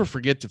 So don't ever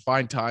forget to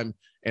find time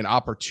and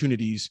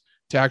opportunities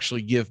to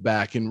actually give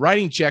back. And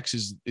writing checks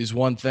is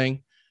one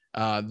thing.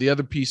 The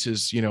other piece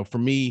is, for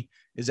me,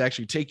 is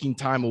actually taking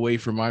time away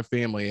from my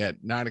family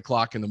at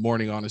 9:00 in the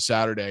morning on a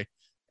Saturday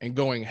and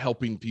going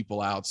helping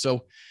people out.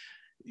 So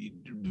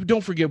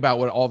don't forget about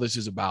what all this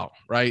is about,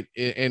 right?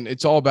 And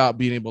it's all about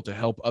being able to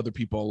help other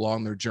people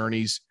along their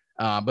journeys,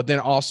 but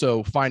then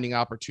also finding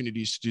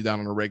opportunities to do that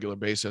on a regular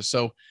basis.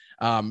 So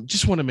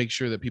just want to make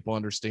sure that people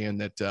understand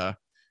that,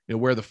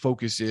 where the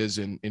focus is.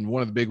 And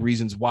one of the big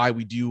reasons why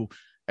we do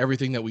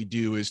everything that we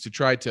do is to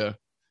try to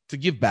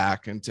give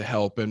back and to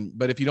help.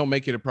 But if you don't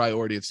make it a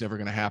priority, it's never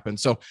going to happen.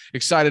 So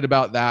excited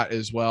about that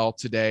as well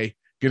today.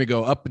 Going to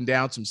go up and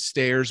down some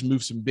stairs,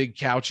 move some big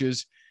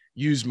couches,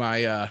 use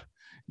my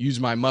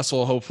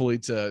muscle, hopefully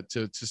to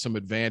some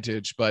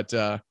advantage. But,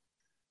 and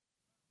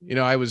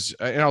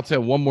I'll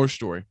tell one more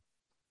story.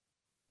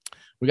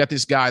 We got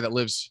this guy that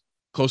lives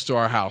close to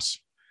our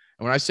house.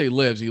 And when I say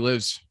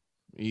lives,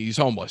 he's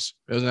homeless,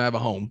 doesn't have a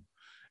home,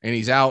 and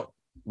he's out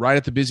right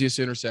at the busiest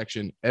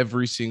intersection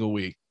every single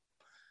week.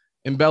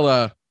 And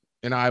Bella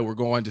and I were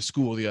going to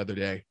school the other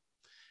day,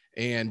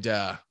 and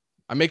I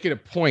make it a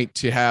point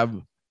to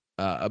have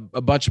a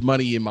bunch of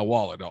money in my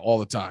wallet all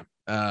the time.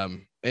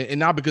 And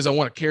not because I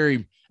want to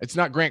carry, it's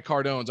not Grant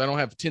Cardone's. I don't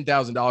have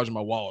 $10,000 in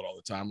my wallet all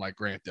the time like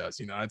Grant does.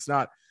 It's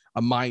not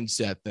a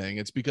mindset thing.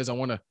 It's because I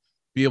want to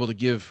be able to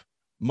give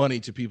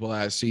money to people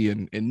that I see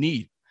in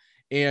need.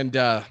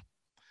 And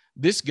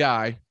this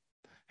guy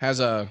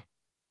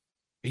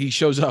he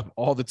shows up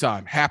all the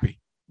time, happy,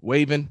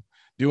 waving,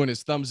 doing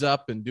his thumbs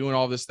up and doing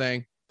all this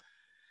thing.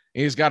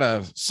 And he's got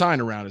a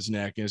sign around his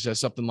neck, and it says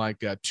something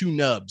like 2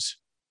 nubs.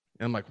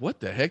 And I'm like, what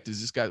the heck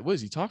does this guy, what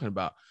is he talking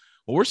about?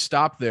 Well, we're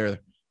stopped there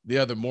the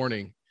other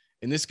morning,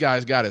 and this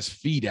guy's got his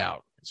feet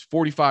out. It's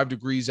 45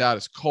 degrees out.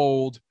 It's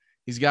cold.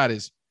 He's got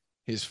his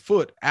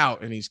foot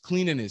out, and he's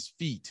cleaning his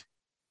feet.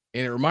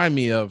 And it reminded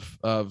me of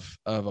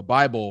a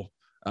Bible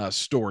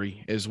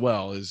story as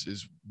well,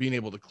 is being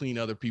able to clean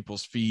other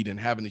people's feet and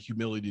having the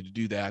humility to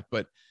do that.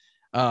 But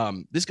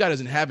this guy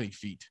doesn't have any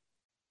feet.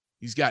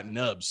 He's got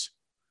nubs.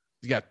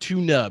 He's got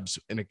 2 nubs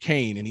and a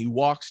cane, and he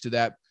walks to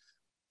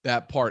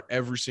that part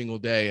every single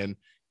day. And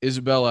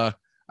Isabella,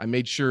 I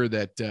made sure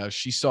that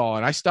she saw,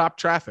 and I stopped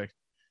traffic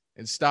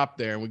and stopped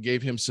there, and we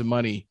gave him some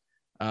money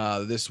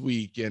this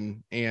week.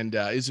 And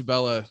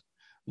Isabella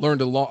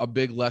learned a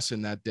big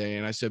lesson that day.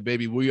 And I said,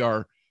 baby, we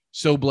are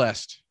so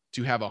blessed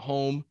to have a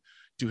home,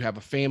 to have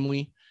a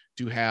family,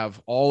 to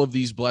have all of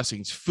these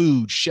blessings,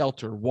 food,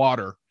 shelter,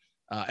 water,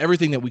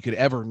 everything that we could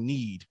ever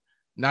need.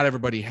 Not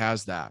everybody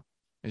has that.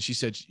 And she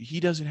said, he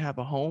doesn't have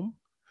a home.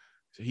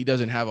 So he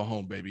doesn't have a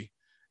home, baby.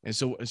 And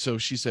so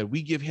she said,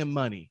 we give him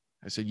money.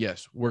 I said,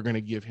 yes, we're going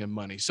to give him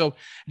money. So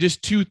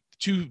just two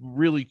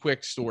really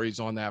quick stories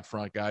on that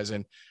front, guys.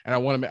 And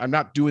I'm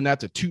not doing that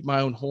to toot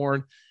my own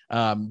horn.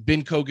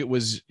 Ben Kogut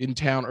was in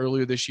town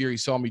earlier this year. He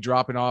saw me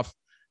dropping off,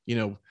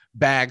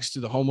 bags to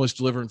the homeless,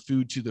 delivering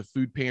food to the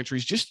food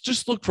pantries.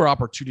 Just look for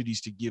opportunities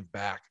to give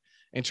back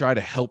and try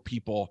to help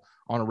people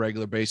on a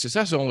regular basis.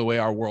 That's the only way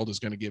our world is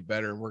going to get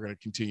better. And we're going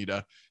to continue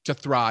to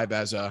thrive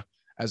as a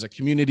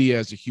community,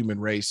 as a human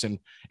race. And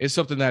it's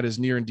something that is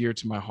near and dear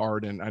to my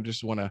heart. And I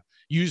just want to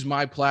use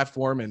my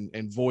platform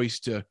and voice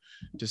to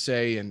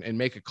say and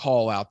make a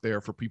call out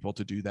there for people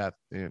to do that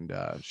and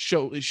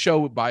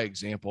show by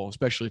example,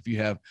 especially if you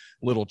have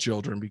little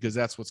children, because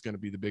that's what's going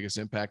to be the biggest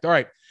impact. All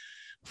right.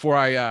 Before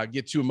I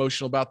get too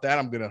emotional about that,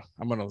 I'm going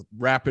to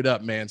wrap it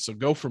up, man. So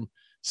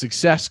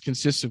success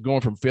consists of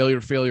going from failure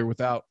to failure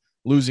without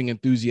losing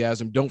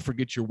enthusiasm. Don't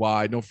forget your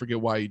why. Don't forget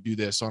why you do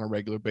this on a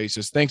regular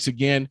basis. Thanks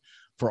again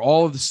for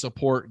all of the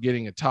support,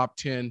 getting a top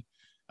 10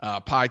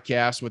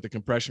 podcast with the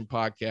Compression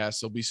Podcast.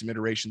 There'll be some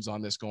iterations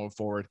on this going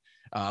forward.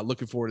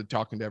 Looking forward to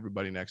talking to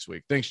everybody next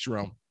week. Thanks,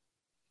 Jerome.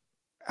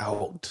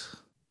 Out.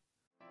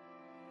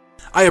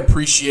 I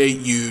appreciate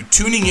you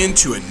tuning in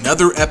to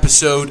another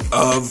episode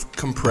of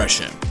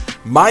Compression.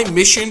 My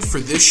mission for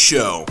this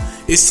show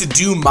is to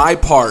do my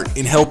part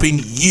in helping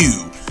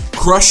you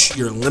crush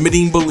your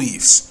limiting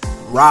beliefs,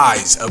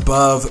 rise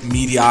above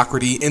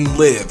mediocrity, and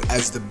live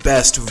as the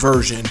best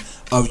version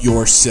of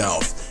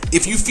yourself.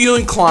 If you feel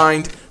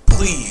inclined,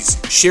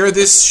 please share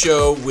this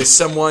show with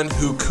someone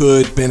who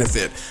could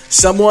benefit,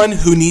 someone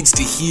who needs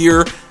to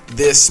hear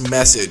this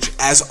message.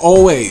 As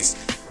always,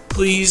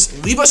 please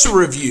leave us a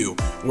review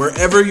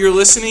wherever you're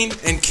listening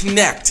and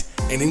connect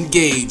and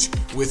engage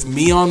with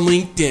me on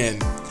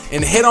LinkedIn,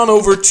 and head on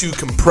over to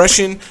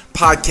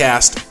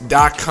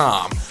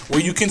compressionpodcast.com where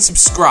you can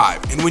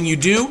subscribe. And when you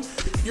do,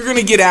 you're going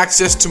to get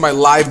access to my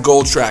live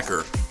goal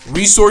tracker,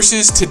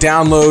 resources to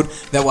download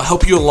that will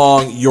help you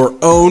along your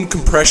own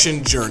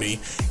compression journey,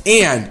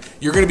 and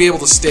you're going to be able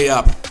to stay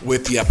up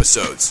with the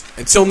episodes.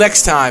 Until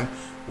next time,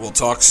 we'll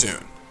talk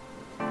soon.